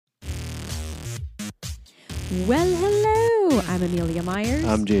Well, hello. I'm Amelia Myers.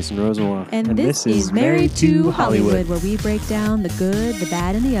 I'm Jason Rosenwald. And this is Married to Hollywood, where we break down the good, the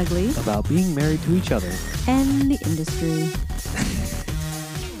bad, and the ugly. About being married to each other. And the industry.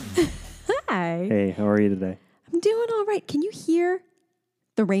 Hi. Hey, how are you today? I'm doing all right. Can you hear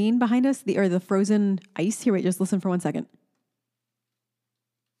the rain behind us? Or the frozen ice? Here, wait, just listen for 1 second.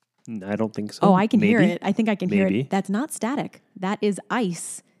 I don't think so. Oh, I can Maybe. hear it. I think I can hear Maybe. it. That's not static. That is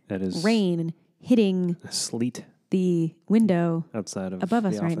ice. That is Rain hitting sleet the window outside of above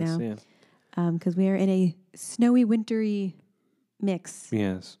us the right office. now. Yeah. Because we are in a snowy, wintry mix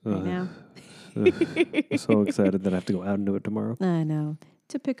Yes. right now. I'm so excited that I have to go out and do it tomorrow. I know.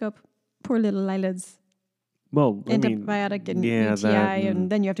 To pick up poor little Lila's Well, I mean, antibiotic and yeah, UTI, that, and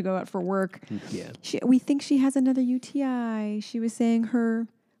then you have to go out for work. yeah. We think she has another UTI. She was saying her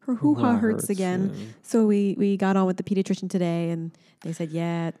hoo-ha hurts again. yeah. So we got on with the pediatrician today, and they said,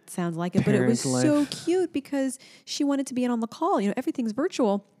 yeah, it sounds like it. But it was Parent so life. cute because she wanted to be in on the call. You know, everything's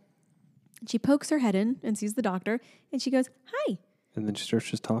virtual. She pokes her head in and sees the doctor, and she goes, hi. And then she starts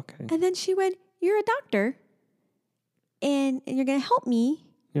just talking. And then she went, you're a doctor, and you're going to help me,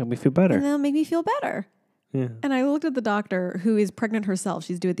 Yeah, we feel better. and that'll make me feel better. Yeah. And I looked at the doctor, who is pregnant herself.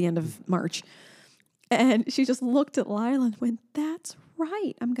 She's due at the end of March. And she just looked at Lila and went, that's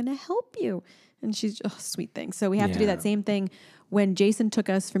right. I'm going to help you. And she's just a sweet thing. So we have to do Yeah. that same thing. When Jason took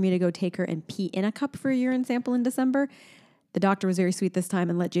us for me to go take her and pee in a cup for a urine sample in December, the doctor was very sweet this time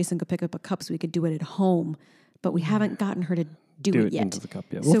and let Jason go pick up a cup so we could do it at home. But we haven't gotten her to do it yet. into the cup.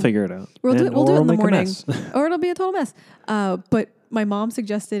 Yeah, So we'll figure it out. We'll do it in the make a morning, mess. or it'll be a total mess. But my mom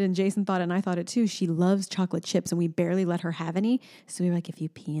suggested, and Jason thought it, and I thought it too. She loves chocolate chips, and we barely let her have any. So we were like, if you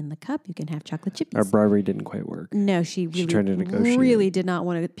pee in the cup, you can have chocolate chippies. Our bribery didn't quite work. No, she really, tried to negotiate. really did not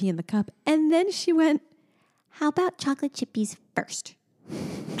want to pee in the cup. And then she went, how about chocolate chippies first?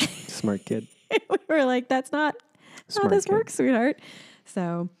 Smart kid. We were like, that's not how Smart this kid. works, sweetheart.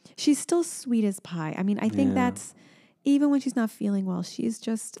 So she's still sweet as pie. I mean, I think Yeah. that's, even when she's not feeling well, she's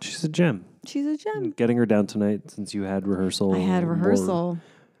She's a gem. a gem. Getting her down tonight since you had rehearsal. I had rehearsal.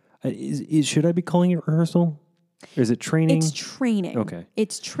 Should I be calling it rehearsal? Or is it training? It's training. Okay.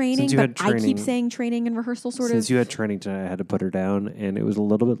 It's training, Since you but had I keep training- saying training and rehearsal sort Since of. you had training tonight, I had to put her down, and it was a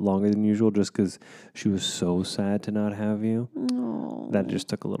little bit longer than usual just because she was so sad to not have you. Oh, That just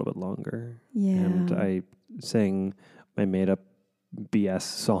took a little bit longer. yeah. And I sang my made-up BS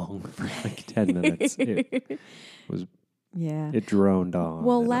song for like 10 minutes. Yeah. It droned on.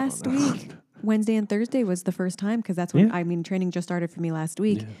 Well, and last on. week, Wednesday and Thursday was the first time because that's when, Yeah. training just started for me last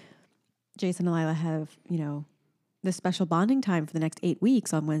week. Yeah. Jason and Lila have, this special bonding time for the next 8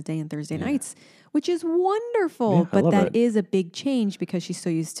 weeks on Wednesday and Thursday Yeah. nights, which is wonderful. Yeah, I but love that it. is a big change because she's so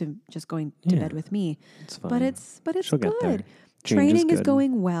used to just going to Yeah. bed with me. It's fine. But it's She'll get there. good. Change Training is good.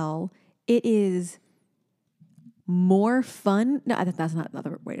 going well. It is more fun. No, that's not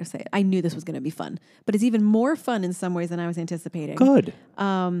another way to say it. I knew this was going to be fun, but it's even more fun in some ways than I was anticipating. Good.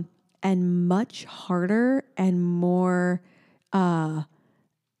 And much harder and more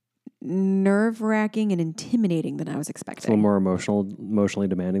nerve-wracking and intimidating than I was It's a expecting. little more emotionally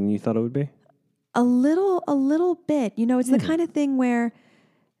demanding than you thought it would be. A little bit. It's the kind of thing where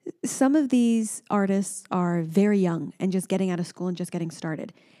some of these artists are very young and just getting out of school and just getting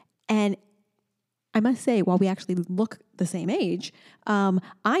started. And I must say, while we actually look the same age, I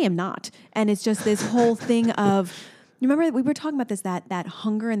am not. And it's just this whole thing of, remember we were talking about this, that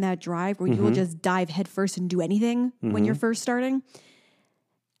hunger and that drive where you will just dive headfirst and do anything when you're first starting.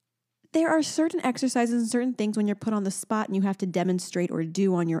 There are certain exercises and certain things when you're put on the spot and you have to demonstrate or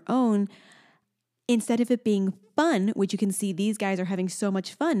do on your own. Instead of it being fun, which you can see these guys are having so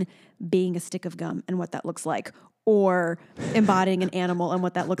much fun being a stick of gum and what that looks like, or embodying an animal and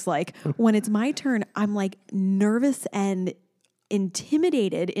what that looks like. When it's my turn, I'm like nervous and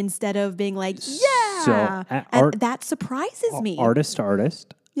intimidated instead of being like, yeah. So, and that surprises me. Artist to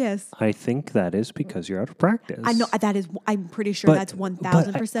artist, Yes. I think that is because you're out of practice. I know I'm pretty sure that's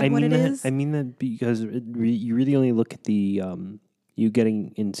 1,000% what it is. I mean that because you really only look at the you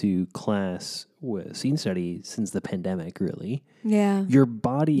getting into class with scene study since the pandemic, really. Yeah. Your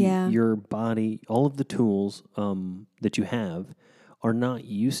body, Yeah. all of the tools that you have are not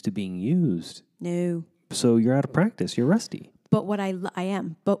used to being used. No. So you're out of practice. You're rusty. But what I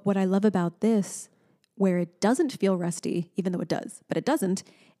am. But what I love about this, where it doesn't feel rusty, even though it does, but it doesn't,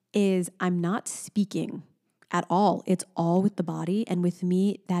 is I'm not speaking at all. It's all with the body. And with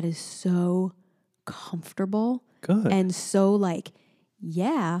me, that is so comfortable. Good. And so like,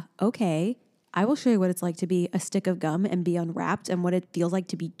 yeah, okay, I will show you what it's like to be a stick of gum and be unwrapped and what it feels like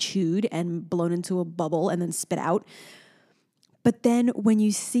to be chewed and blown into a bubble and then spit out. But then when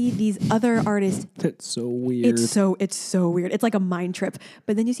you see these other artists, That's so weird. it's so weird. It's like a mind trip.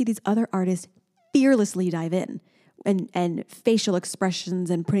 But then you see these other artists fearlessly dive in, and facial expressions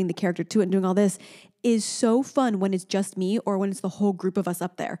and putting the character to it and doing all this is so fun when it's just me or when it's the whole group of us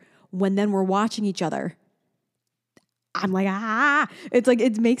up there. When then we're watching each other, I'm like, it's like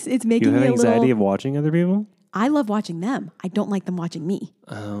it's making you have me a anxiety little. of watching other people? I love watching them. I don't like them watching me.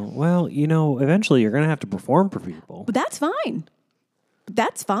 Well, eventually you're going to have to perform for people. But that's fine.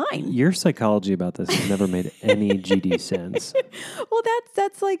 That's fine. Your psychology about this has never made any GD sense. Well,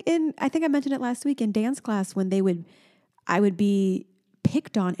 that's like I think I mentioned it last week in dance class when I would be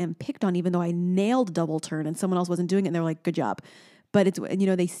picked on even though I nailed double turn and someone else wasn't doing it and they were like, good job. But it's,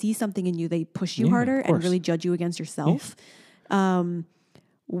 they see something in you, they push you harder and really judge you against yourself. Yeah.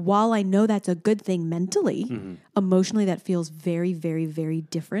 While I know that's a good thing mentally, emotionally that feels very, very, very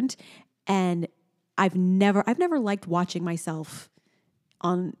different. And I've never liked watching myself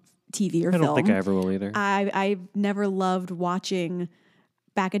on TV or film. I don't think I ever will either. I've never loved watching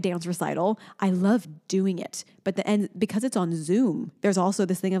back a dance recital. I love doing it. And because it's on Zoom, there's also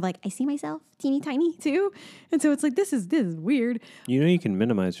this thing of like, I see myself teeny tiny too. And so it's like, this is weird. You can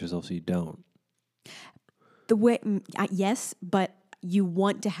minimize yourself so you don't. Yes, but you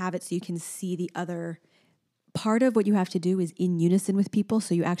want to have it so you can see the other. Part of what you have to do is in unison with people.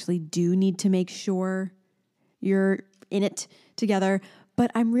 So you actually do need to make sure you're in it together. But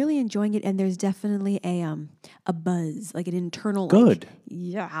I'm really enjoying it, and there's definitely a buzz, like an internal good,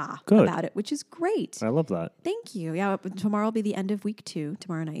 about it, which is great. I love that. Thank you. Yeah, tomorrow will be the end of week 2.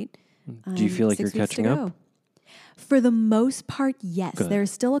 Tomorrow night. Do you feel like you're catching up? For the most part, yes. Good.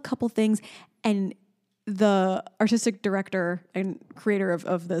 There's still a couple things, and the artistic director and creator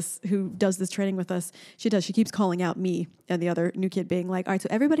of this, who does this training with us, she keeps calling out me and the other new kid, being like, "All right, so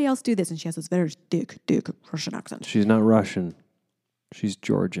everybody else do this," and she has this very thick Russian accent. She's not Russian. She's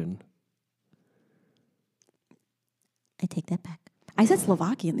Georgian. I take that back. I said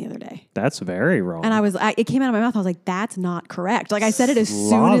Slovakian the other day. That's very wrong. And it came out of my mouth. I was like, that's not correct. Like I said it as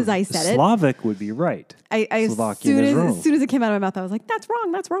soon as I said it. Slavic would be right. Slovakian is wrong. As soon as it came out of my mouth, I was like, that's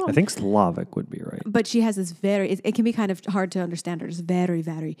wrong. That's wrong. I think Slavic would be right. But she has this it can be kind of hard to understand her. It's very,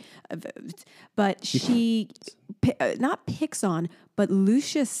 very, but she not picks on, but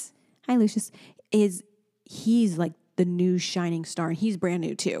Lucius, hi Lucius, he's like the new shining star, and he's brand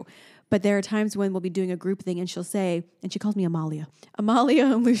new too. But there are times when we'll be doing a group thing and she'll say, and she calls me Amalia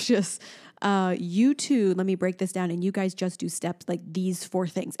and Lucius, you two, let me break this down, and you guys just do steps like these 4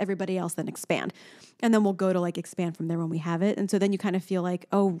 things. Everybody else then expand. And then we'll go to like expand from there when we have it. And so then you kind of feel like,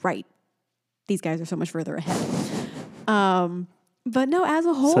 oh, right, these guys are so much further ahead. But no, as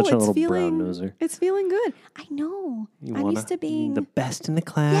a whole, it's feeling good. I know. I'm used to being the best in the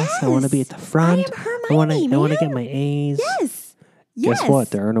class. Yes. I want to be at the front. I am Hermione, I want to get my A's. Yes. Guess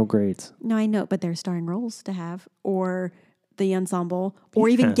what? There are no grades. No, I know, but there's starring roles to have, or the ensemble, or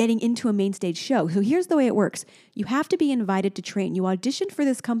even getting into a main stage show. So here's the way it works. You have to be invited to train. You auditioned for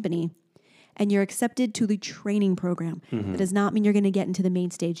this company, and you're accepted to the training program. That does not mean you're going to get into the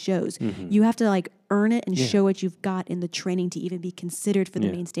main stage shows. You have to like earn it and show what you've got in the training to even be considered for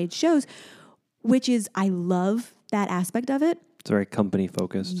the main stage shows, which is, I love that aspect of it. It's very company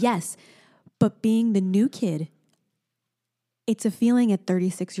focused. Yes. But being the new kid, it's a feeling at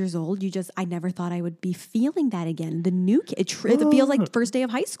 36 years old. I never thought I would be feeling that again. The new kid, it feels like the first day of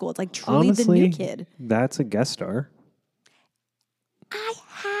high school. It's like truly honestly, the new kid. That's a guest star.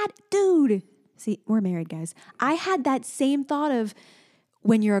 Dude. See, we're married, guys. I had that same thought of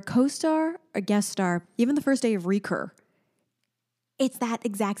when you're a co-star, a guest star, even the first day of Recur. It's that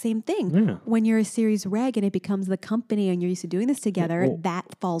exact same thing. Yeah. When you're a series reg and it becomes the company and you're used to doing this together, that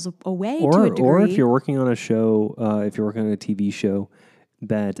falls away to a degree. Or if you're working on a show, if you're working on a TV show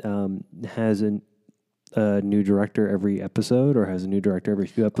that has a new director every episode or has a new director every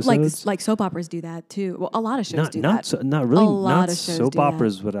few episodes. Like soap operas do that too. Well, a lot of shows do that. Not really. Not soap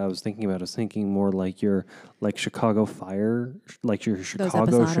operas. What I was thinking about. I was thinking more like your Chicago Fire, like your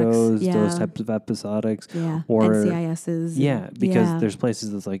Chicago shows, those types of episodics. Yeah. Or NCISs. Yeah, because there's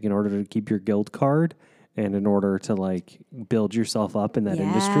places that's like in order to keep your guild card and in order to like build yourself up in that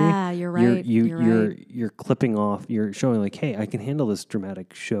industry. Yeah, you're right. You're clipping off. You're showing like, hey, I can handle this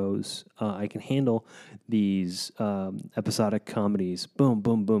dramatic shows. I can handle these episodic comedies. Boom,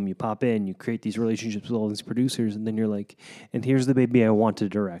 boom, boom. You pop in. You create these relationships with all these producers, and then you're like, and here's the baby I want to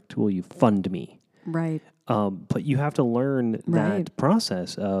direct. Will you fund me? Right. But you have to learn that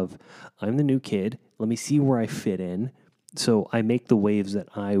process of, I'm the new kid. Let me see where I fit in. So I make the waves that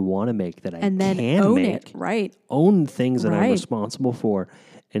I want to make, that I and then can own make. It, right? Own things that I'm responsible for,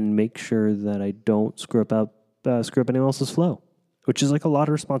 and make sure that I don't screw up anyone else's flow. which is like a lot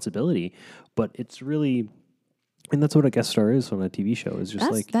of responsibility, but it's really, and that's what a guest star is on a TV show, is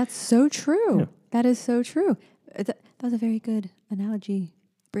just that's so true. Yeah. That is so true. That was a very good analogy,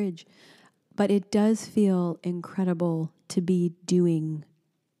 bridge. But it does feel incredible to be doing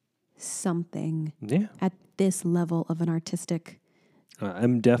something at this level of an artistic.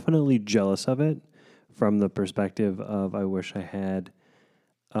 I'm definitely jealous of it from the perspective of I wish I had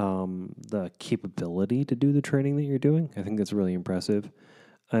the capability to do the training that you're doing. I think that's really impressive.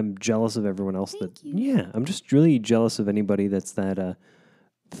 I'm jealous of everyone else I'm just really jealous of anybody that's that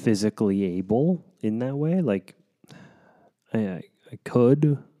physically able in that way. Like I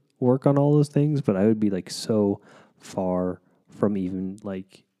could work on all those things, but I would be like so far from even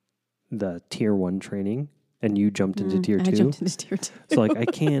like the tier 1 training, and you jumped into tier 2. I jumped into tier 2. So like I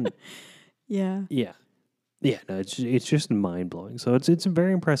can't. Yeah. No, it's just mind blowing. So it's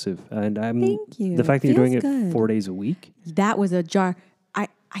very impressive, and Thank you. The fact that you're doing it Feels good. 4 days a week. That was a jar.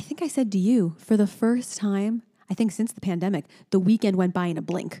 I think I said to you, for the first time, I think since the pandemic, the weekend went by in a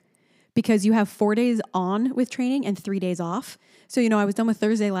blink, because you have 4 days on with training and 3 days off. So, I was done with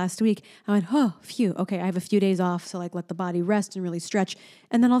Thursday last week. I went, oh, phew. Okay, I have a few days off. So like let the body rest and really stretch.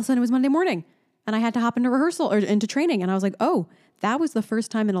 And then all of a sudden it was Monday morning and I had to hop into rehearsal or into training. And I was like, oh, that was the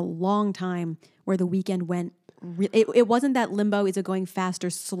first time in a long time where the weekend went. It wasn't that limbo, is it going fast or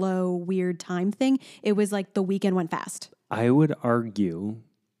slow, weird time thing. It was like the weekend went fast. I would argue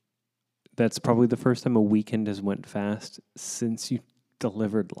that's probably the first time a weekend has went fast since you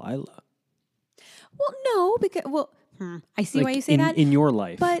delivered Lila. Well, no, because, I see why you say that. In your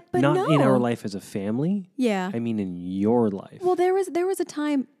life. But not no. in our life as a family. Yeah. I mean, in your life. Well, there was a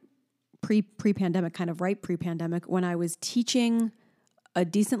time pre-pandemic, kind of right pre-pandemic, when I was teaching a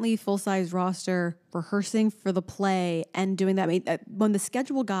decently full-size roster, rehearsing for the play, and doing that. When the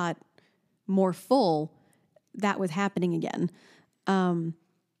schedule got more full, that was happening again.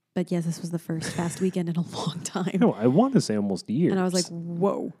 But yes, this was the first fast weekend in a long time. No, I want to say almost years. And I was like,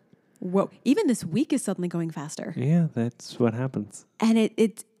 whoa. Even this week is suddenly going faster. Yeah, that's what happens. And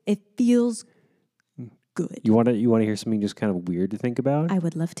it feels good. You want to hear something just kind of weird to think about? I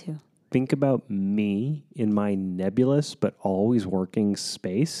would love to. Think about me in my nebulous but always working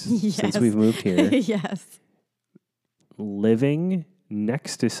space since we've moved here. Yes. Living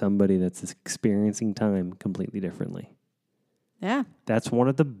next to somebody that's experiencing time completely differently. Yeah. That's one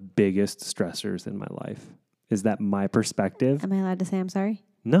of the biggest stressors in my life, is that my perspective. Am I allowed to say I'm sorry?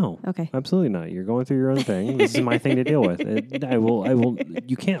 No. Okay. Absolutely not. You're going through your own thing. This is my thing to deal with. I will.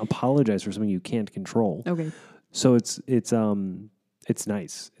 You can't apologize for something you can't control. Okay. So it's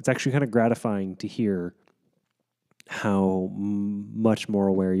nice. It's actually kind of gratifying to hear how much more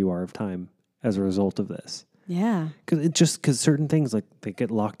aware you are of time as a result of this. Yeah. Because certain things, like, they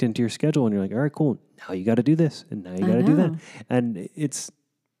get locked into your schedule and you're like, all right, cool. Now you got to do this and now you got to do that. And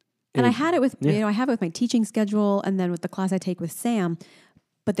I had it with, I have it with my teaching schedule and then with the class I take with Sam.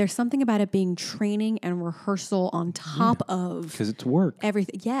 But there's something about it being training and rehearsal on top of. Because it's work.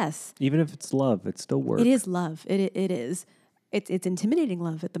 Everything. Yes. Even if it's love, it's still work. It is love. It is. It's intimidating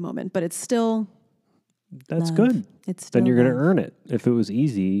love at the moment, but it's still. That's love. good. It's still then you're going to love. earn it. If it was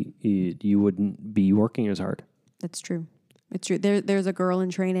easy, you wouldn't be working as hard. That's true. It's true. There's a girl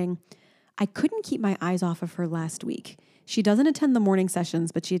in training. I couldn't keep my eyes off of her last week. She doesn't attend the morning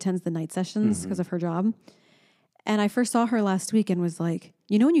sessions, but she attends the night sessions because of her job. And I first saw her last week and was like,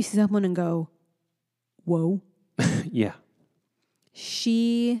 when you see someone and go, whoa. Yeah.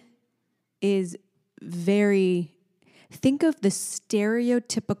 She is very, think of the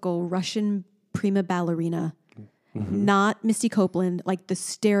stereotypical Russian prima ballerina, not Misty Copeland, like the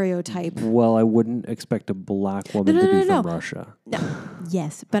stereotype. Well, I wouldn't expect a black woman to be from Russia. No.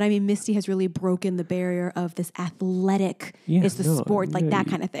 Yes, but I mean, Misty has really broken the barrier of this athletic is the sport, like that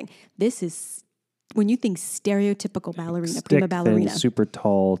kind of thing. This is, when you think stereotypical ballerina, prima ballerina. Thin, super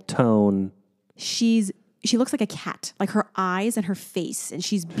tall, tone. She looks like a cat, like her eyes and her face, and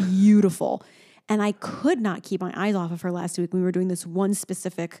she's beautiful. And I could not keep my eyes off of her last week. We were doing this one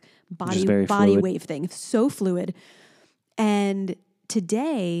specific body wave thing, so fluid. And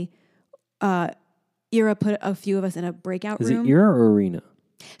today, Ira put a few of us in a breakout room. Is it Ira or Irina?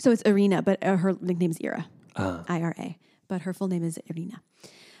 So it's Irina, but her nickname is Ira, IRA. But her full name is Irina.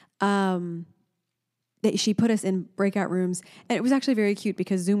 She put us in breakout rooms, and it was actually very cute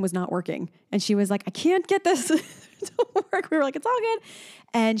because Zoom was not working. And she was like, I can't get this to work. We were like, it's all good.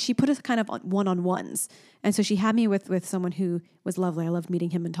 And she put us kind of on one-on-ones. And so she had me with someone who was lovely. I loved meeting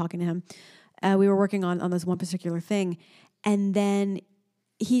him and talking to him. We were working on this one particular thing. And then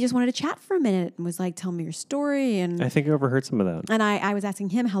he just wanted to chat for a minute and was like, tell me your story. And I think I overheard some of that. And I was asking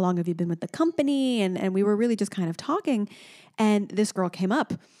him, how long have you been with the company? And we were really just kind of talking. And this girl came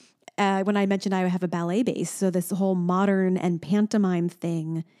up when I mentioned I have a ballet base. So this whole modern and pantomime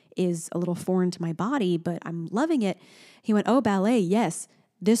thing is a little foreign to my body, but I'm loving it. He went, oh, ballet. Yes,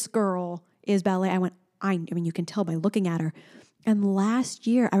 this girl is ballet. I went, I mean, you can tell by looking at her. And last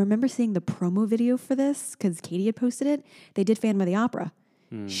year, I remember seeing the promo video for this because Katie had posted it. They did Phantom of the Opera.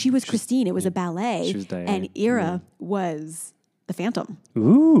 She was Christine. It was a ballet. She was Diane. And Ira was the Phantom.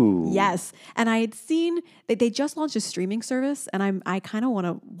 Ooh. Yes. And I had seen that they just launched a streaming service, and I kind of want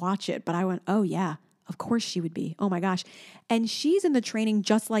to watch it, but I went, oh yeah, of course she would be. Oh my gosh. And she's in the training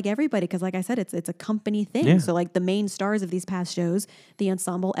just like everybody, because like I said, it's a company thing. Yeah. So like the main stars of these past shows, the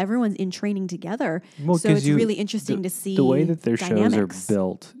ensemble, everyone's in training together. Well, so it's really interesting to see the way that their dynamics. shows are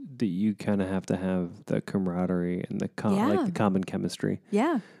built. That you kind of have to have the camaraderie and the like the common chemistry.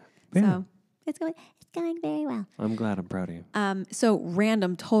 Yeah. Yeah. So it's going very well. I'm glad. I'm proud of you. So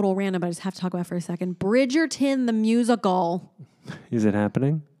total random, but I just have to talk about it for a second. Bridgerton the musical. Is it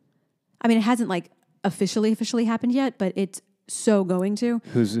happening? I mean, it hasn't like officially happened yet, but it's so going to.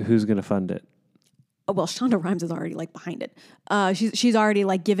 Who's going to fund it? Oh, well, Shonda Rhimes is already like behind it. She's already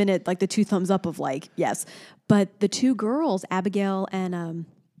like given it like the 2 thumbs up of like yes. But the 2 girls, Abigail and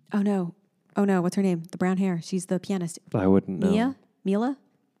oh no, what's her name? The brown hair. She's the pianist. I wouldn't know. Mila,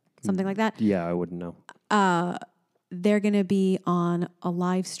 something like that. Yeah, I wouldn't know. They're gonna be on a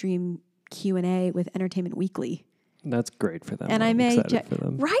live stream Q&A with Entertainment Weekly. That's great for them. And I'm excited for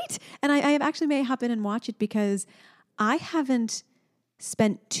them. Right? And I have actually may hop in and watch it because I haven't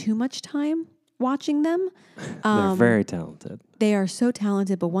spent too much time watching them. They're very talented. They are so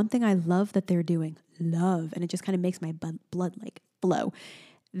talented, but one thing I love that they're doing, and it just kind of makes my blood like flow.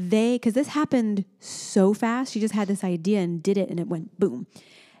 Because this happened so fast, she just had this idea and did it, and it went boom.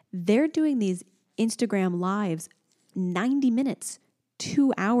 They're doing these Instagram lives, 90 minutes,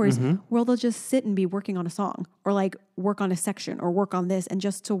 2 hours, where they'll just sit and be working on a song or like work on a section or work on this. And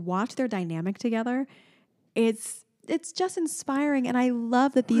just to watch their dynamic together, it's just inspiring. And I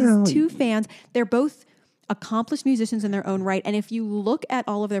love that these 2 fans, they're both accomplished musicians in their own right. And if you look at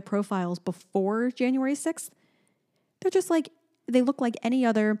all of their profiles before January 6th, they're just like, they look like any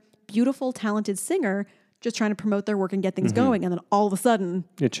other beautiful, talented singer just trying to promote their work and get things going. And then all of a sudden,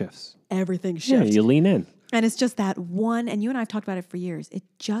 it shifts. Everything shifts. Yeah, you lean in. And it's just that one, and you and I have talked about it for years. It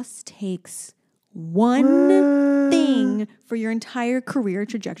just takes one thing for your entire career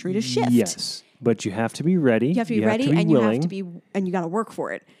trajectory to shift. Yes, but you have to be ready. You have to be ready, and willing, you have to be, and you got to work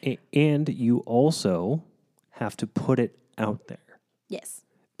for it. And you also have to put it out there. Yes.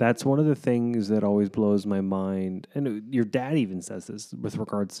 That's one of the things that always blows my mind. And your dad even says this with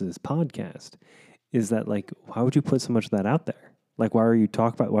regards to this podcast, is that like, why would you put so much of that out there? Like, why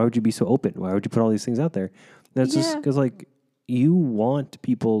would you be so open? Why would you put all these things out there? That's just because like you want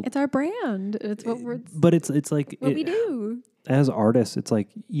people. It's our brand. It's what we're. But it's like what we do. As artists, it's like,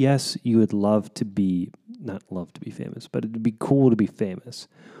 yes, you would not love to be famous, but it'd be cool to be famous.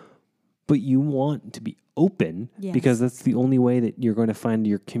 But you want to be open because that's the only way that you're going to find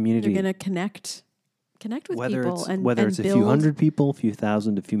your community. You're going to connect with people. Whether it's a few hundred people, a few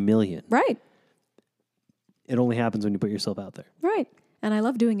thousand, a few million. Right. It only happens when you put yourself out there. Right. And I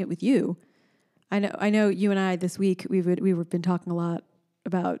love doing it with you. I know you and I this week, we've been talking a lot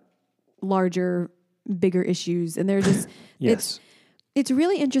about larger, bigger issues. And they're just, yes. It's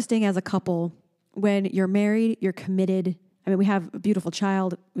really interesting as a couple when you're married, you're committed. I mean, we have a beautiful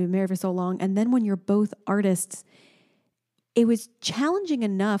child. We've been married for so long. And then when you're both artists, it was challenging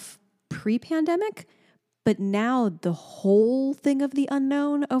enough pre-pandemic, but now the whole thing of the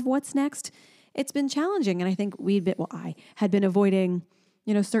unknown of what's next, it's been challenging. And I think I had been avoiding,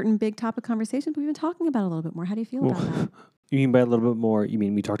 certain big topic conversations, but we've been talking about it a little bit more. How do you feel about that? You mean by a little bit more, you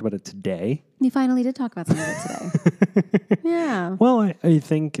mean we talked about it today? We finally did talk about some of it today. Yeah. Well, I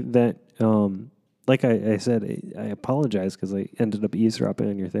think that, like I said, I apologize because I ended up eavesdropping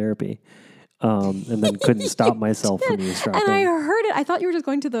on your therapy. And then couldn't stop myself from eavesdropping. And I heard it. I thought you were just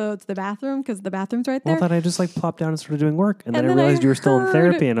going to the bathroom because the bathroom's right there. Well, then I just like plopped down and started doing work. And then I realized you were still in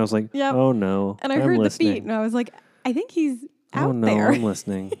therapy. And I was like, oh no. And I heard listening. the feet. And I was like, I think he's out no, there. I'm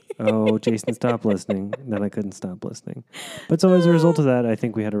listening. Oh, Jason, stop listening. And then I couldn't stop listening. But so as a result of that, I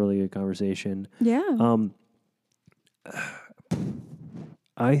think we had a really good conversation. Yeah.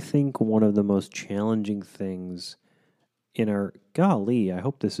 I think one of the most challenging things in our I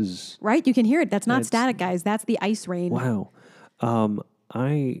hope this is right. You can hear it. That's not static, guys. That's the ice rain. Wow.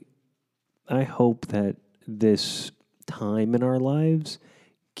 I hope that this time in our lives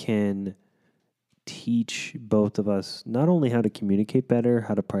can teach both of us not only how to communicate better,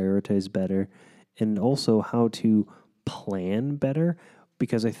 how to prioritize better, and also how to plan better.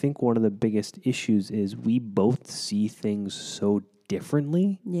 Because I think one of the biggest issues is we both see things so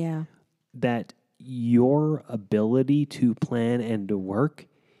differently Yeah. that your ability to plan and to work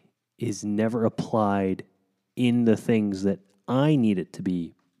is never applied in the things that I need it to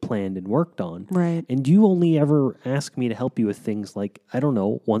be planned and worked on. Right. And you only ever ask me to help you with things like, I don't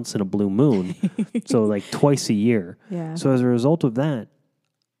know, once in a blue moon. So like twice a year. Yeah. So as a result of that,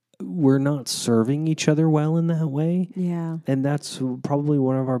 we're not serving each other well in that way. Yeah. And that's probably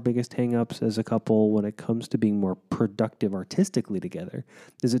one of our biggest hangups as a couple when it comes to being more productive artistically together.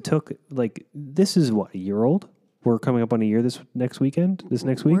 Is it took like, this is what, a year old? We're coming up on a year this next week?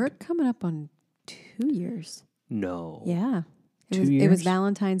 We're coming up on 2 years. No. Yeah. 2 It years? was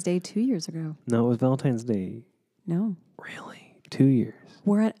Valentine's Day 2 years ago. No, it was Valentine's Day. No. Really? 2 years.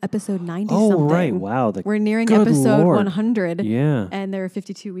 We're at episode 90 Oh, something. right. Wow. We're nearing Good episode Lord. 100. Yeah. And there are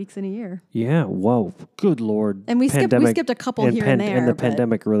 52 weeks in a year. Yeah. Whoa. Good Lord. And we skipped a couple here and there. And the but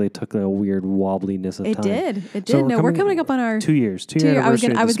pandemic really took a weird wobbliness of It time. did. It did. So No, we're coming up on our 2 years. 2 2 year year.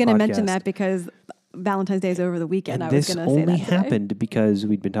 anniversary I was going going to to mention that because Valentine's Day is over the weekend. And I was this going to say that only today. happened because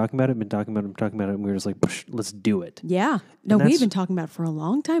we'd been talking about it, and we were just like, let's do it. Yeah. No, that's- we've been talking about it for a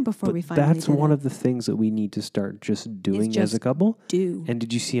long time before But we finally that's did one it. of the things that we need to start just doing as just a couple. do. And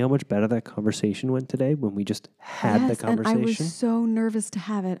did you see how much better that conversation went today when we just had the Yes, conversation? and I was so nervous to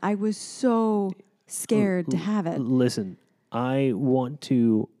have it. I was so scared to have it. Listen, I want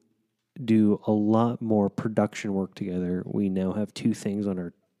to do a lot more production work together. We now have 2 things on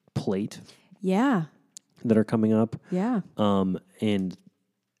our plate Yeah. that are coming up, Yeah. and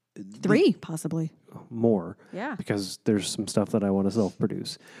 3 possibly. more. Yeah. Because there's some stuff that I want to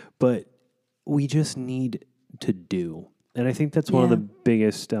self-produce. But we just need to do. And I think that's one of Yeah. the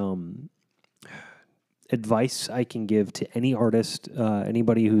biggest advice I can give to any artist,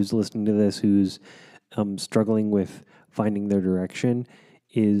 anybody who's listening to this, who's struggling with finding their direction,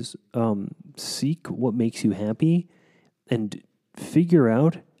 is seek what makes you happy and figure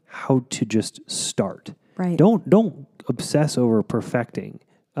out how to just start. Right. Don't obsess over perfecting.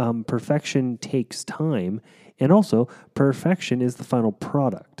 Perfection takes time, and also perfection is the final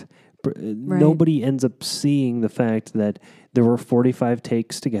product. Nobody ends up seeing the fact that there were 45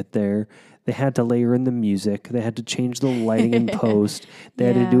 takes to get there. They had to layer in the music. They had to change the lighting in post. They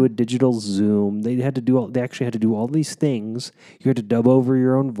had to do a digital zoom. They actually had to do all these things. You had to dub over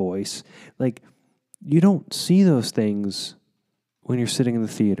your own voice. Like, you don't see those things when you're sitting in the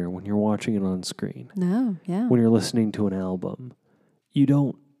theater, when you're watching it on screen, No. Yeah. when you're listening to an album. You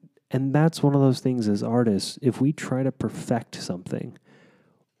don't. And that's one of those things as artists, if we try to perfect something,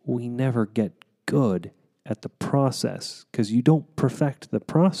 we never get good at the process, because you don't perfect the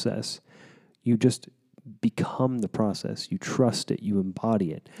process. You just become the process. You trust it. You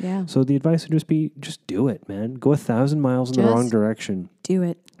embody it. Yeah. So the advice would just be, just do it, man. Go 1,000 miles in the wrong direction. Do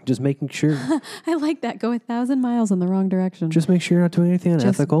it. Just making sure. I like that. Go 1,000 miles in the wrong direction. Just make sure you're not doing anything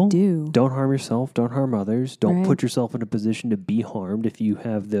unethical. do. Don't harm yourself. Don't harm others. Don't Right. put yourself in a position to be harmed if you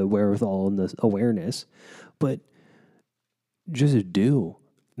have the wherewithal and the awareness. But just do.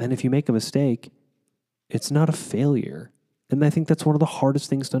 And if you make a mistake, it's not a failure. And I think that's one of the hardest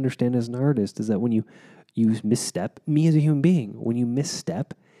things to understand as an artist, is that when you misstep, me as a human being, when you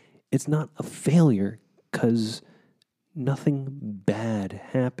misstep, it's not a failure because nothing bad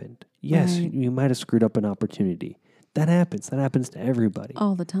happened. Yes, Right. you might have screwed up an opportunity. That happens. That happens to everybody.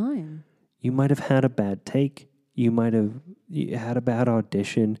 All the time. You might have had a bad take. You might have had a bad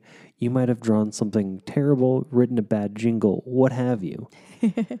audition. You might have drawn something terrible, written a bad jingle, what have you.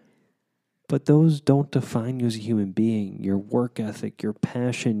 But those don't define you as a human being. Your work ethic, your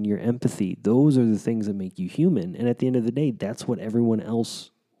passion, your empathy, those are the things that make you human. And at the end of the day, that's what everyone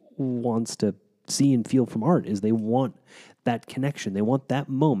else wants to see and feel from art, is they want that connection. They want that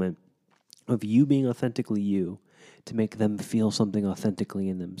moment of you being authentically you to make them feel something authentically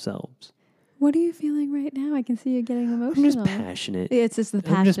in themselves. What are you feeling right now? I can see you getting emotional. I'm just passionate. It's just the I'm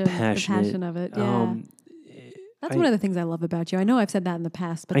passion. just The passion of it. Yeah. That's one of the things I love about you. I know I've said that in the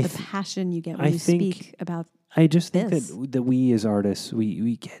past, but the passion you get when you speak about I just think this. that we as artists,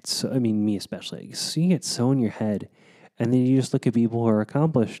 we get so, I mean, me especially, so you get so in your head, and then you just look at people who are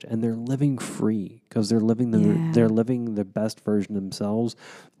accomplished and they're living free because they're living they're living the best version of themselves.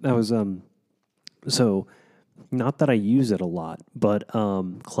 I was so not that I use it a lot, but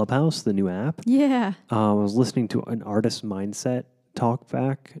Clubhouse, the new app. Yeah. I was listening to an artist mindset talk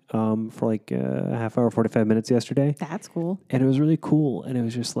back for like a half hour, 45 minutes yesterday. That's cool. And it was really cool. And it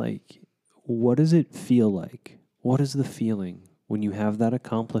was just like, what does it feel like? What is the feeling when you have that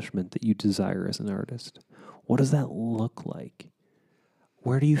accomplishment that you desire as an artist? What does that look like?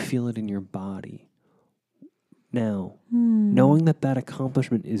 Where do you feel it in your body? Now, knowing that that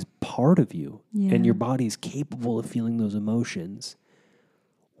accomplishment is part of you and your body is capable of feeling those emotions,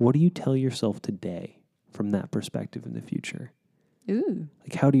 what do you tell yourself today from that perspective in the future? Ooh.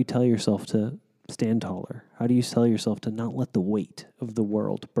 Like, how do you tell yourself to stand taller? How do you tell yourself to not let the weight of the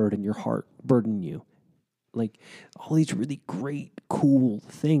world burden your heart, burden you? Like, all these really great, cool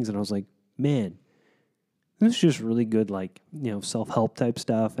things. And I was like, man, this is just really good, like, self-help type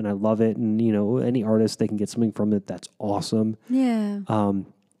stuff. And I love it. And, any artist, they can get something from it. That's awesome. Yeah.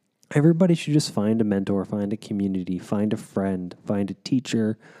 Everybody should just find a mentor, find a community, find a friend, find a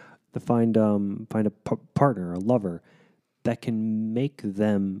teacher, find a partner, a lover that can make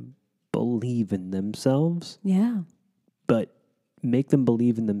them believe in themselves. Yeah. But make them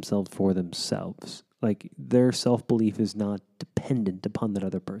believe in themselves for themselves. Like, their self-belief is not dependent upon that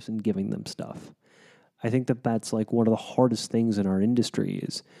other person giving them stuff. I think that that's like one of the hardest things in our industry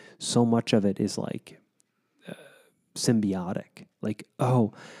is so much of it is like symbiotic. Like,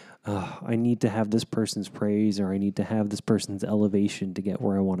 I need to have this person's praise or I need to have this person's elevation to get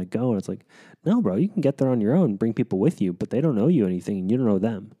where I want to go. And it's like, no, bro, you can get there on your own, bring people with you, but they don't know you anything and you don't know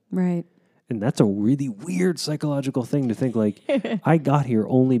them. Right. And that's a really weird psychological thing to think like, I got here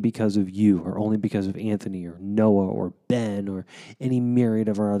only because of you or only because of Anthony or Noah or Ben or any myriad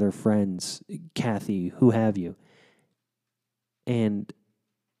of our other friends, Kathy, who have you. And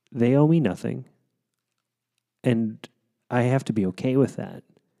they owe me nothing. And I have to be okay with that.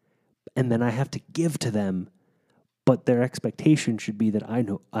 And then I have to give to them, but their expectation should be that I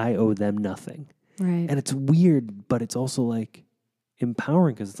know I owe them nothing. Right. And it's weird, but it's also like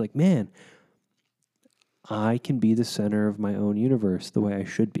empowering because it's like, man, I can be the center of my own universe the way I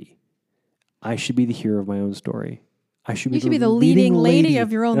should be. I should be the hero of my own story. I should be you should be the leading lady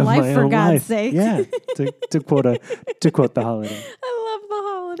of your own life, for God's sake. Yeah, to quote the holiday. I love the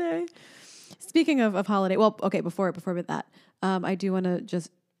holiday. Speaking of holiday, well, okay, before that, I do want to just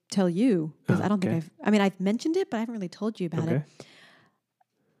tell you, because I don't think I've mentioned it, but I haven't really told you about it.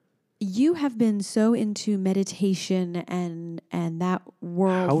 You have been so into meditation and that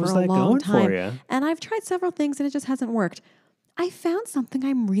world for a long time. For you? And I've tried several things and it just hasn't worked. I found something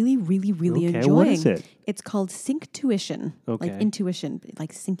I'm really, really, really enjoying. What is it? It's called Synctuition, like intuition,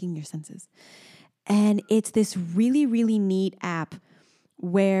 like syncing your senses. And it's this really, really neat app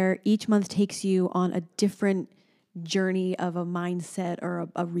where each month takes you on a different journey of a mindset or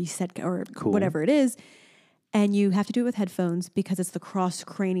a reset or whatever it is. And you have to do it with headphones because it's the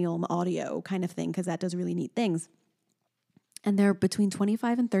cross-cranial audio kind of thing because that does really neat things. And they're between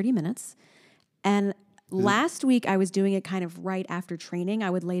 25 and 30 minutes. And last week I was doing it kind of right after training. I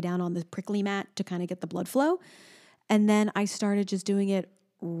would lay down on the prickly mat to kind of get the blood flow. And then I started just doing it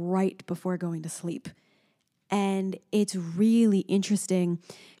right before going to sleep. And it's really interesting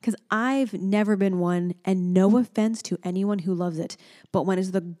because I've never been one, and no offense to anyone who loves it, but when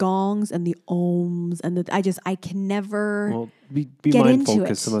it's the gongs and the ohms and I can never be get mindful into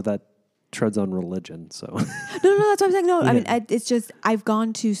because it. some of that treads on religion. So no, that's what I'm saying. No, I mean, it's just I've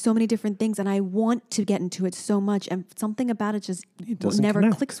gone to so many different things, and I want to get into it so much, and something about it just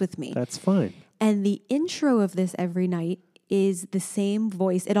never clicks with me. That's fine. And the intro of this every night is the same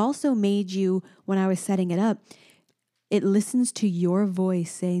voice. It also made you, when I was setting it up, it listens to your voice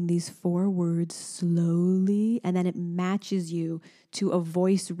saying these 4 words slowly, and then it matches you to a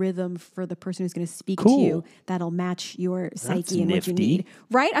voice rhythm for the person who's going to speak to you that'll match your psyche and what you need.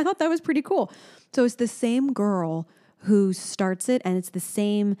 Right? I thought that was pretty cool. So it's the same girl who starts it, and it's the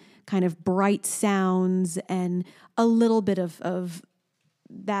same kind of bright sounds and a little bit of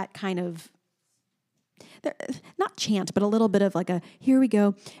that kind of not chant, but a little bit of like a, here we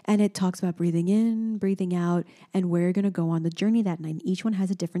go. And it talks about breathing in, breathing out, and where you're going to go on the journey that night. And each one has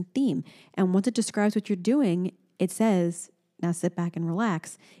a different theme. And once it describes what you're doing, it says, now sit back and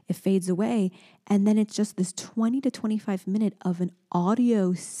relax. It fades away. And then it's just this 20 to 25 minute of an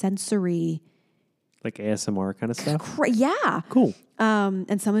audio sensory. Like ASMR kind of stuff? Yeah. Cool.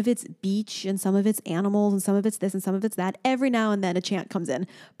 And some of it's beach and some of it's animals and some of it's this and some of it's that. Every now and then a chant comes in,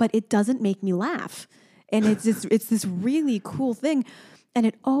 but it doesn't make me laugh. And it's this really cool thing. And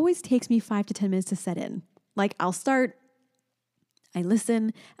it always takes me 5 to 10 minutes to set in. Like I'll start, I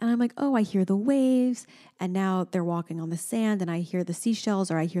listen, and I'm like, oh, I hear the waves. And now they're walking on the sand and I hear the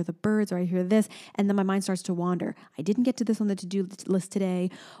seashells or I hear the birds or I hear this. And then my mind starts to wander. I didn't get to this on the to-do list today.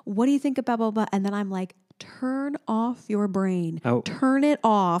 What do you think about blah, blah, blah? And then I'm like, turn off your brain. Turn it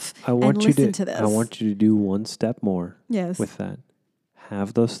off and listen to this. I want you to do one step more with that.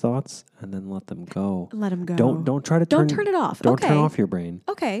 have those thoughts and then let them go. Let them go. Don't try to Don't turn it off. Don't Okay. turn off your brain.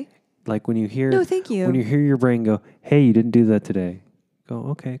 Okay. Like when you hear No, thank you. when you hear your brain go, "Hey, you didn't do that today." Go,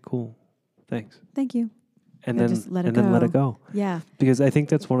 "Okay, cool. Thanks." Thank you. And And then just let it then let go. it go. Yeah. Because I think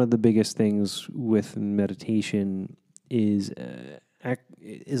that's one of the biggest things with meditation is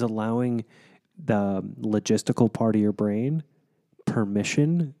allowing the logistical part of your brain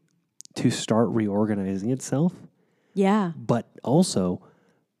permission to start reorganizing itself, Yeah. but also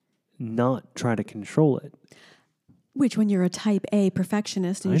not try to control it. Which, when you're a type A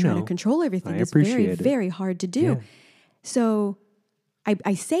perfectionist and I you're trying know. to control everything, I is very, appreciate it. very hard to do. Yeah. So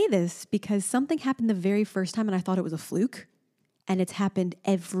I say this because something happened the very first time and I thought it was a fluke. And it's happened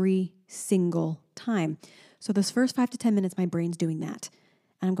every single time. So those first 5 to 10 minutes, my brain's doing that.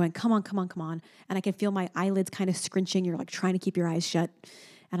 And I'm going, come on, come on, come on. And I can feel my eyelids kind of scrunching. You're like trying to keep your eyes shut.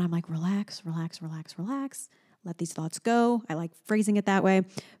 And I'm like, relax, relax, relax, relax. Let these thoughts go. I like phrasing it that way.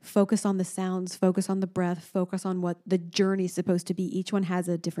 Focus on the sounds, focus on the breath, focus on what the journey is supposed to be. Each one has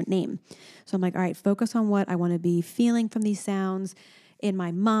a different name. So I'm like, all right, focus on what I want to be feeling from these sounds in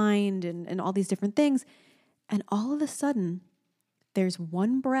my mind and all these different things. And all of a sudden, there's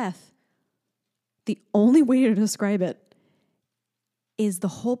one breath. The only way to describe it is the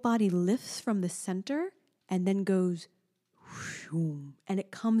whole body lifts from the center and then goes, whoom, and it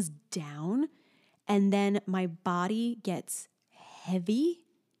comes down. And then my body gets heavy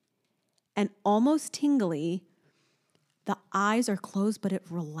and almost tingly. The eyes are closed, but it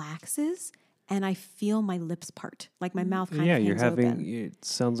relaxes. And I feel my lips part, like my mouth kind of hangs you're having, open. it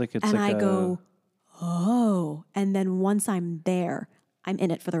sounds like it's And like I go, oh. And then once I'm there, I'm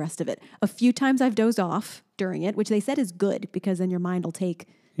in it for the rest of it. A few times I've dozed off during it, which they said is good because then your mind will take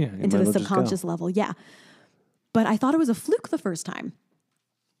your into mind the will just go. subconscious level. Yeah. But I thought it was a fluke the first time.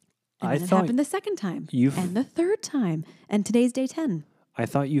 And then it happened the second time. And the third time. And today's day 10. I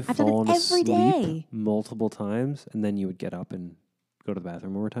thought you've I've done it fallen every asleep day. multiple times, and then you would get up and go to the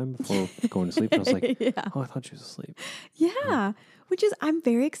bathroom one more time before going to sleep. And I was like, Yeah. oh, I thought she was asleep. Yeah. Which is, I'm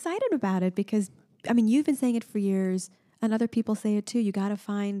very excited about it because, I mean, you've been saying it for years and other people say it too. You got to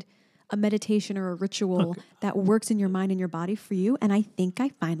find a meditation or a ritual that works in your mind and your body for you. And I think I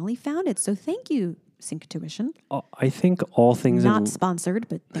finally found it. So thank you, Sync Tuition. I think all things Not sponsored,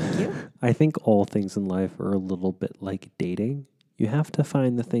 but thank you. I think all things in life are a little bit like dating. You have to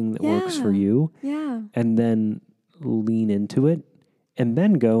find the thing that works for you. Yeah. And then lean into it and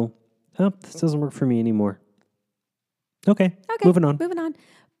then go, oh, this doesn't work for me anymore. Okay. Moving on.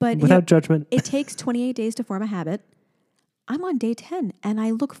 But without judgment. It takes 28 days to form a habit. I'm on day 10 and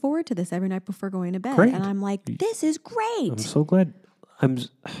I look forward to this every night before going to bed. Great. And I'm like, this is great. I'm so glad. I'm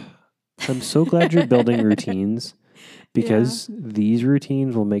so glad you're building routines because these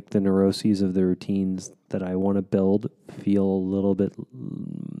routines will make the neuroses of the routines that I want to build feel a little bit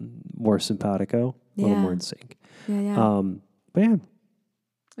more simpatico, a little more in sync. Yeah. But yeah.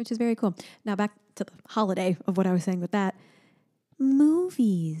 Which is very cool. Now back to the holiday of what I was saying with that.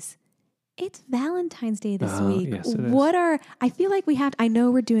 Movies. It's Valentine's Day this week. Yes, it is. I feel like I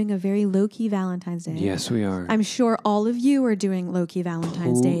know we're doing a very low-key Valentine's Day. Yes, we are. I'm sure all of you are doing low-key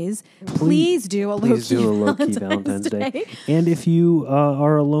Valentine's Days. Please do a low-key Valentine's Day. And if you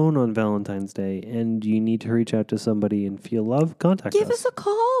are alone on Valentine's Day and you need to reach out to somebody and feel love, contact us. Give us a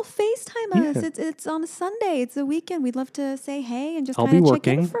call. FaceTime us. It's on a Sunday. It's a weekend. We'd love to say hey and just I'll kind be of check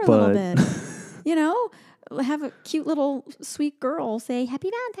in working, for a little bit. You know? Have a cute little sweet girl say Happy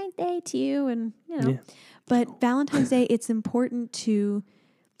Valentine's Day to you and, you know. Yeah. But Valentine's Day, it's important to...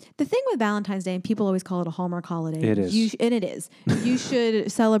 The thing with Valentine's Day, and people always call it a Hallmark holiday. It is. And it is. You should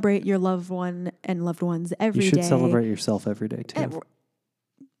celebrate your loved one and loved ones every day. You should celebrate yourself every day, too.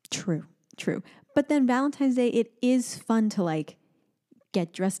 True. But then Valentine's Day, it is fun to, like,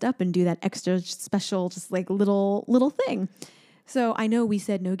 get dressed up and do that extra special, just, like, little thing. So I know we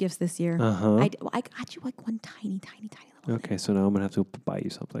said no gifts this year. I got you like one tiny little Okay, so now I'm going to have to buy you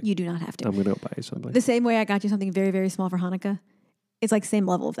something. You do not have to. I'm going to buy you something. The same way I got you something very, very small for Hanukkah. It's like same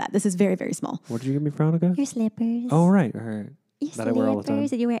level of that. This is very, very small. What did you give me for Hanukkah? Your slippers. Oh, right. Your That I wear all the time.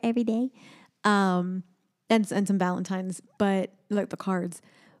 slippers that you wear every day. And some Valentine's, but like the cards.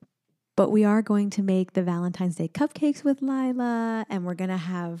 But we are going to make the Valentine's Day cupcakes with Lila. And we're going to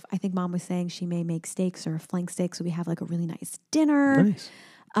have, I think Mom was saying she may make steaks or flank steaks. So we have like a really nice dinner. Nice.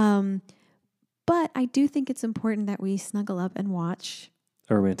 But I do think it's important that we snuggle up and watch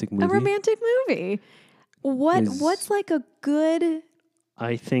A romantic movie. What's like a good...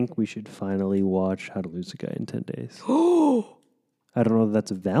 I think we should finally watch How to Lose a Guy in 10 Days. I don't know if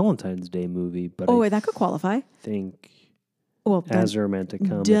that's a Valentine's Day movie, but that could qualify. think Well, as a romantic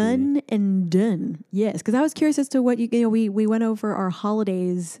comedy. done and done. Yes, because I was curious as to what we went over our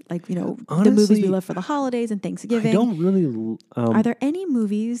holidays, like the movies Honestly, we love for the holidays and Thanksgiving. I don't really. Are there any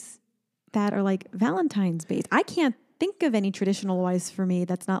movies that are like Valentine's based? I can't think of any traditional wise for me.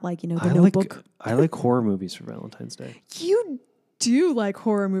 That's not like the Notebook. I like horror movies for Valentine's Day. You do like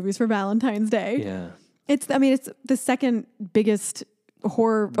horror movies for Valentine's Day. Yeah. It's the second biggest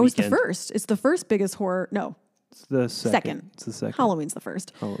horror. Weekend. Oh, it's the first. It's the first biggest horror. No, It's the second. It's the second. Halloween's the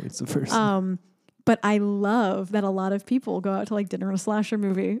first. Halloween's the first. But I love that a lot of people go out to like dinner and a slasher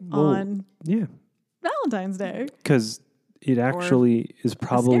movie on Valentine's Day. Because it actually is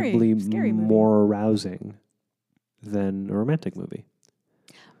probably scary movie. more arousing than a romantic movie.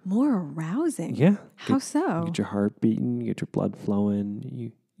 More arousing. Yeah. How so? You get your heart beating, you get your blood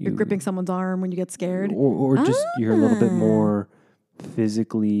flowing. You're gripping someone's arm when you get scared. Or just you're a little bit more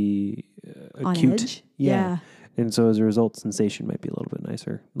physically On acute. edge? Yeah. Yeah. And so as a result, sensation might be a little bit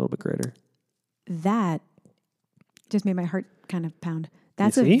nicer, a little bit greater. That just made my heart kind of pound.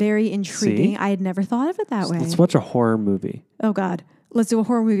 That's see? a very intriguing. See? I had never thought of it that way. Let's watch a horror movie. Oh God. Let's do a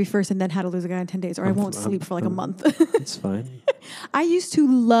horror movie first and then How to Lose a Guy in 10 Days or I won't sleep for like a month. It's fine. I used to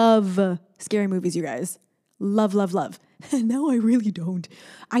love scary movies, you guys. Love, love, love. And now I really don't.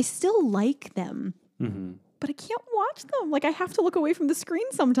 I still like them, but I can't watch them. Like I have to look away from the screen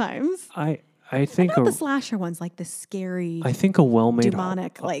sometimes. I think Not the slasher ones, like the scary, I think a well-made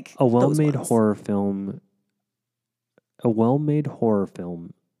demonic, like a well-made those ones. horror film. A well-made horror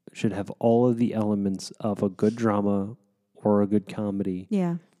film should have all of the elements of a good drama or a good comedy.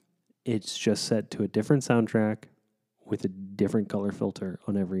 Yeah. It's just set to a different soundtrack with a different color filter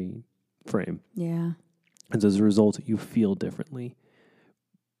on every frame. Yeah. And as a result, you feel differently.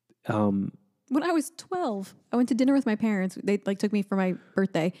 When I was 12, I went to dinner with my parents. They took me for my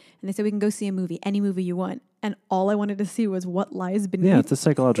birthday and they said, we can go see a movie, any movie you want. And all I wanted to see was What Lies Beneath. Yeah, it's a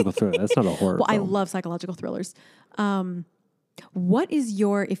psychological thriller. That's not a horror Well, I film. love psychological thrillers. What is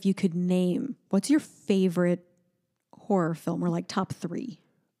what's your favorite horror film or like top 3?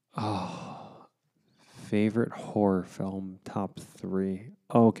 Favorite horror film, top 3.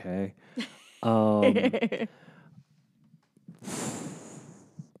 Okay.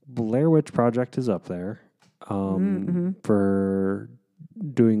 Blair Witch Project is up there for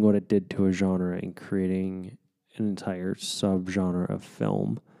doing what it did to a genre and creating an entire subgenre of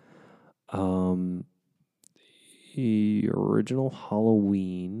film. The original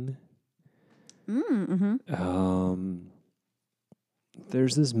Halloween.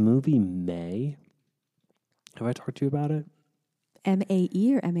 There's this movie May. Have I talked to you about it?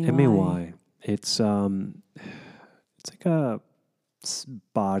 M-A-E or M-A-Y? M-A-Y. It's like a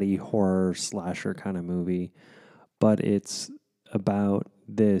body horror slasher kind of movie, but it's about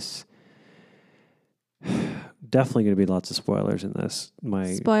this. Definitely going to be lots of spoilers in this.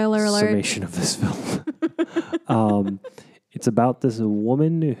 My Spoiler alert. summation of this film. It's about this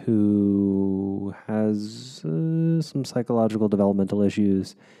woman who has some psychological developmental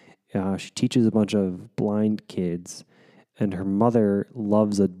issues. She teaches a bunch of blind kids, and her mother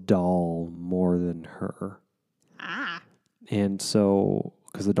loves a doll more than her. And so,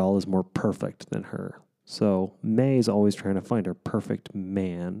 because the doll is more perfect than her. So May is always trying to find her perfect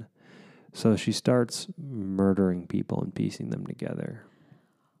man. So she starts murdering people and piecing them together.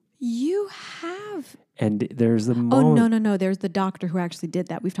 You have... And there's the moment... Oh, no. There's the doctor who actually did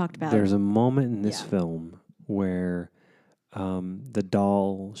that. We've talked about There's it. a moment in this film where the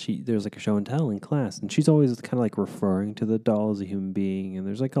doll... There's like a show and tell in class, and she's always kind of like referring to the doll as a human being, and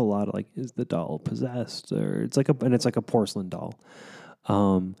there's like a lot of like, is the doll possessed? Or it's like a porcelain doll.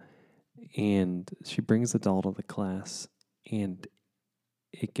 And she brings the doll to the class, and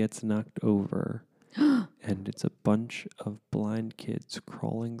it gets knocked over, and it's a bunch of blind kids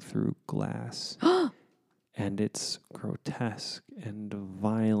crawling through glass. And it's grotesque and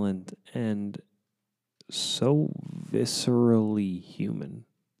violent and so viscerally human,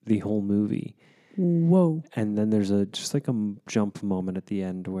 the whole movie. Whoa. And then there's just like a jump moment at the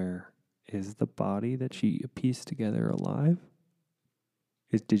end where, is the body that she pieced together alive?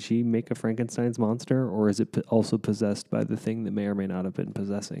 Did she make a Frankenstein's monster, or is it also possessed by the thing that may or may not have been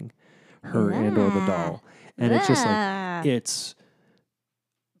possessing her and or the doll? And it's just like,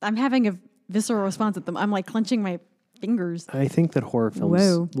 I'm having a visceral response at them. I'm like clenching my fingers. I think that horror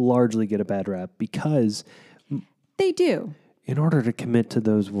films largely get a bad rap because they do. In order to commit to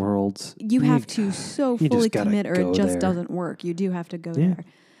those worlds, you have to so fully commit, or it just doesn't work. You do have to go there.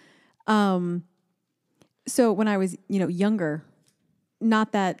 So when I was, younger,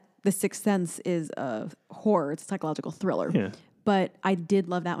 not that The Sixth Sense is a horror; it's a psychological thriller. Yeah. But I did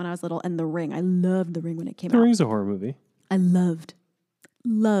love that when I was little, and The Ring. I loved The Ring when it came out. The Ring's a horror movie. I loved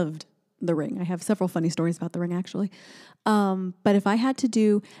The Ring. I have several funny stories about The Ring, actually. But if I had to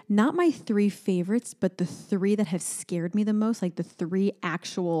do not my 3 favorites, but the 3 that have scared me the most, like the 3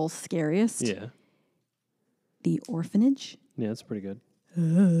 actual scariest. Yeah. The Orphanage. Yeah, that's pretty good.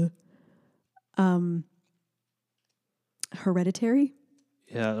 Hereditary.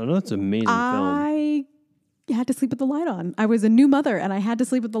 Yeah, I know it's an amazing film. I had to sleep with the light on. I was a new mother and I had to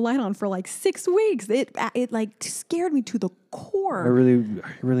sleep with the light on for like 6 weeks. It like scared me to the core. I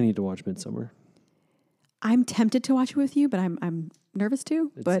really need to watch Midsommar. I'm tempted to watch it with you, but I'm nervous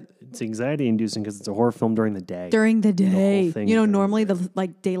too. But it's anxiety inducing because it's a horror film during the day. During the day, whole thing you know, during normally the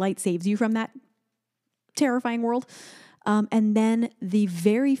like daylight saves you from that terrifying world. And then the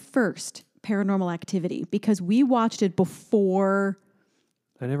very first Paranormal Activity, because we watched it before.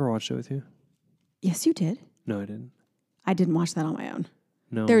 I never watched it with you. Yes, you did. No, I didn't. I didn't watch that on my own.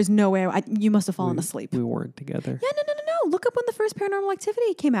 No. There's no way. You must have fallen asleep. We weren't together. Yeah, no. Look up when the first Paranormal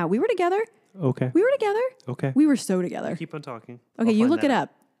Activity came out. We were together. Okay. We were together. Okay. We were so together. Keep on talking. Okay, you look it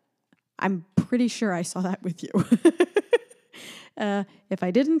up. I'm pretty sure I saw that with you. If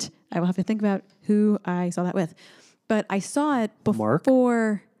I didn't, I will have to think about who I saw that with. But I saw it before.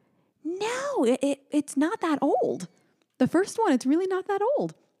 Mark? No, it's not that old. The first one, it's really not that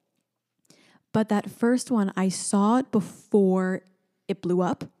old. But that first one, I saw it before it blew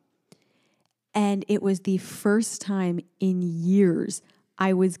up. And it was the first time in years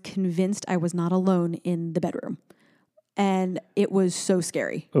I was convinced I was not alone in the bedroom. And it was so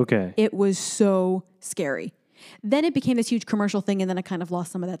scary. Okay. It was so scary. Then it became this huge commercial thing, and then I kind of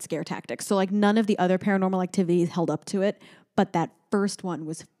lost some of that scare tactics. So like none of the other Paranormal Activities held up to it, but that first one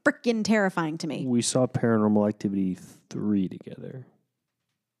was freaking terrifying to me. We saw Paranormal Activity 3 together.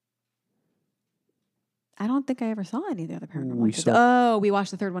 I don't think I ever saw any of the other Paranormal We Activities. saw- Oh, we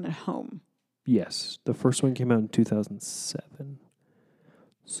watched the third one at home. Yes. The first one came out in 2007.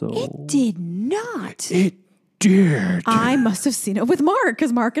 So It did not. It did. I must have seen it with Mark,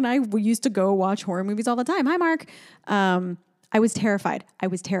 because Mark and we used to go watch horror movies all the time. Hi, Mark. I was terrified. I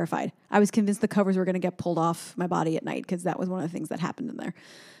was convinced the covers were going to get pulled off my body at night, because that was one of the things that happened in there.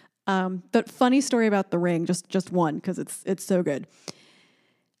 But funny story about The Ring, just one, because it's so good.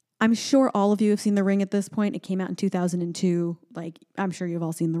 I'm sure all of you have seen The Ring at this point. It came out in 2002. Like, I'm sure you've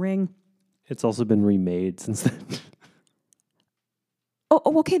all seen The Ring. It's also been remade since then.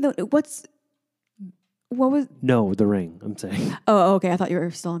 Oh, okay. What was? No, The Ring, I'm saying. Oh, okay. I thought you were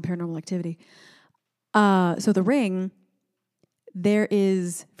still on Paranormal Activity. So The Ring, there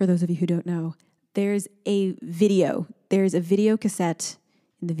is, for those of you who don't know, there's a video cassette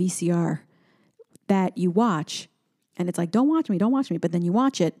in the VCR that you watch, and it's like, don't watch me, but then you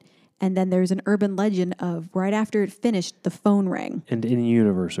watch it, and then there's an urban legend of right after it finished, the phone rang. And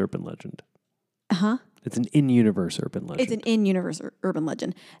in-universe urban legend. Uh-huh. It's an in-universe urban legend. It's an in-universe urban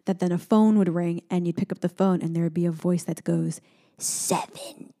legend that then a phone would ring and you'd pick up the phone and there would be a voice that goes, 7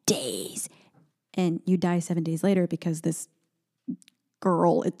 days. And you die 7 days later because this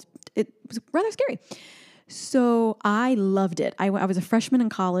girl, it was rather scary. So I loved it. I was a freshman in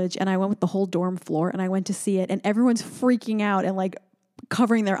college and I went with the whole dorm floor and I went to see it and everyone's freaking out and like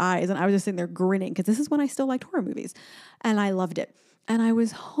covering their eyes. And I was just sitting there grinning because this is when I still liked horror movies. And I loved it. And I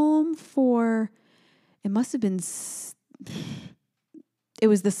was home for... It must have been, it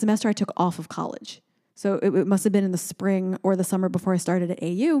was the semester I took off of college. So it must have been in the spring or the summer before I started at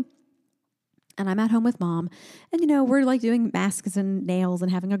AU. And I'm at home with Mom. And, you know, we're like doing masks and nails and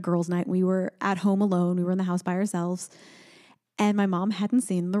having a girls' night. We were at home alone. We were in the house by ourselves. And my mom hadn't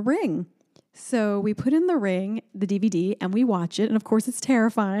seen The Ring. So we put in The Ring, the DVD, and we watch it. And of course, it's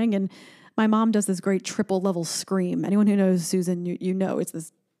terrifying. And my mom does this great triple level scream. Anyone who knows Susan, you know, it's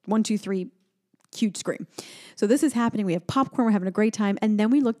this 1, 2, 3 huge scream. So this is happening. We have popcorn. We're having a great time. And then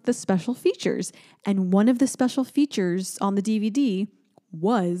we looked at the special features. And one of the special features on the DVD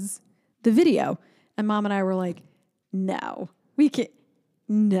was the video. And Mom and I were like, no, we can't.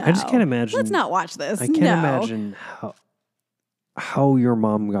 No. I just can't imagine. Let's not watch this. I can't imagine how your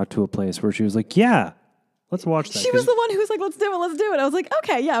mom got to a place where she was like, yeah, let's watch that. She was the one who was like, let's do it. I was like,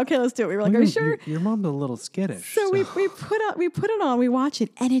 okay, let's do it. We were like, are you sure? Your mom's a little skittish. So we put it on, we watch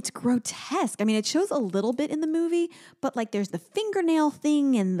it, and it's grotesque. I mean, it shows a little bit in the movie, but like there's the fingernail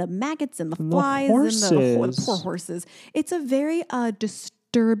thing and the maggots and the flies and the poor horses. It's a very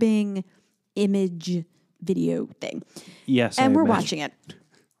disturbing image video thing. Yes, and we're watching it.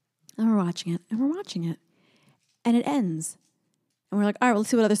 And we're watching it. And it ends. And we're like, all right, well, let's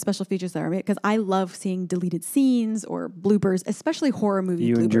see what other special features there are. Because I love seeing deleted scenes or bloopers, especially horror movie bloopers.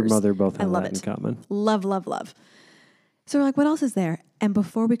 You and your mother both have that in common. Love, love, love. So we're like, what else is there? And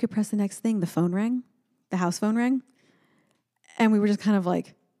before we could press the next thing, the phone rang. The house phone rang. And we were just kind of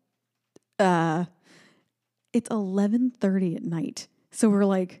like, it's 11:30 at night. So we're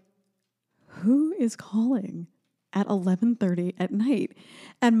like, who is calling at 11:30 at night?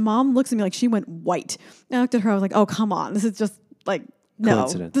 And Mom looks at me like she went white. And I looked at her, I was like, oh, come on. This is just like, no,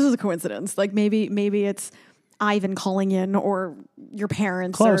 this is a coincidence. Like maybe it's Ivan calling in or your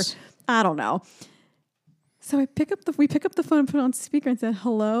parents. Close. Or I don't know. So we pick up the phone and put it on speaker and said,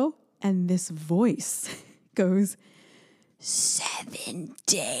 hello. And this voice goes, 7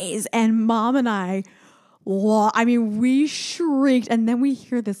 days. And Mom and I, we shrieked. And then we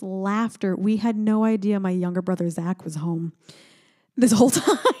hear this laughter. We had no idea my younger brother, Zach, was home this whole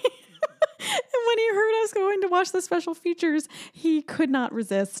time. And when he heard us going to watch the special features, he could not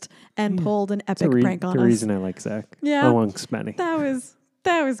resist and pulled an epic prank on us. The reason I like Zach. Yeah. Amongst many. That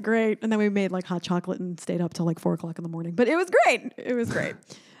was great. And then we made like hot chocolate and stayed up till like 4:00 in the morning. But it was great. It was great.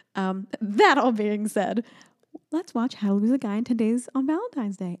 That all being said, let's watch How to Lose a Guy in 10 Days on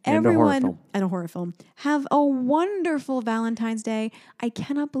Valentine's Day. And a horror film. Have a wonderful Valentine's Day. I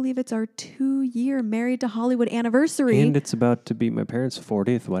cannot believe it's our 2-year Married to Hollywood anniversary. And it's about to be my parents'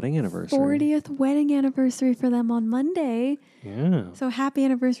 40th wedding anniversary. 40th wedding anniversary for them on Monday. Yeah. So happy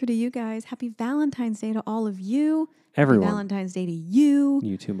anniversary to you guys. Happy Valentine's Day to all of you. Everyone. Happy Valentine's Day to you.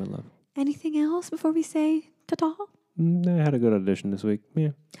 You too, my love. Anything else before we say ta-ta? I had a good audition this week. Yeah.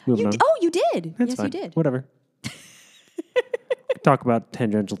 Moving on. Oh, you did. That's yes, fine. you did. Whatever. Talk about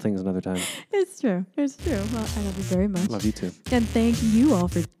tangential things another time. It's true. It's true. Well, I love you very much. Love you too. And thank you all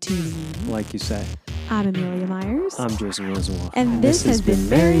for tuning in. Like you say. I'm Amelia Myers. I'm Jason Rosenwald. And this has been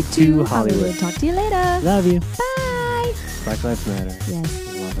Married to Hollywood. Talk to you later. Love you. Bye. Black Lives Matter. Yes.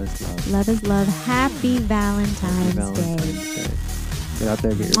 Love is love. Love is love. Happy Valentine's, Day. Get out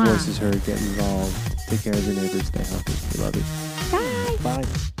there, get your voices heard, get involved. Take care of your neighbors. Stay healthy. We love you. Bye.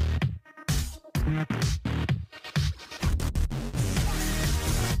 Bye.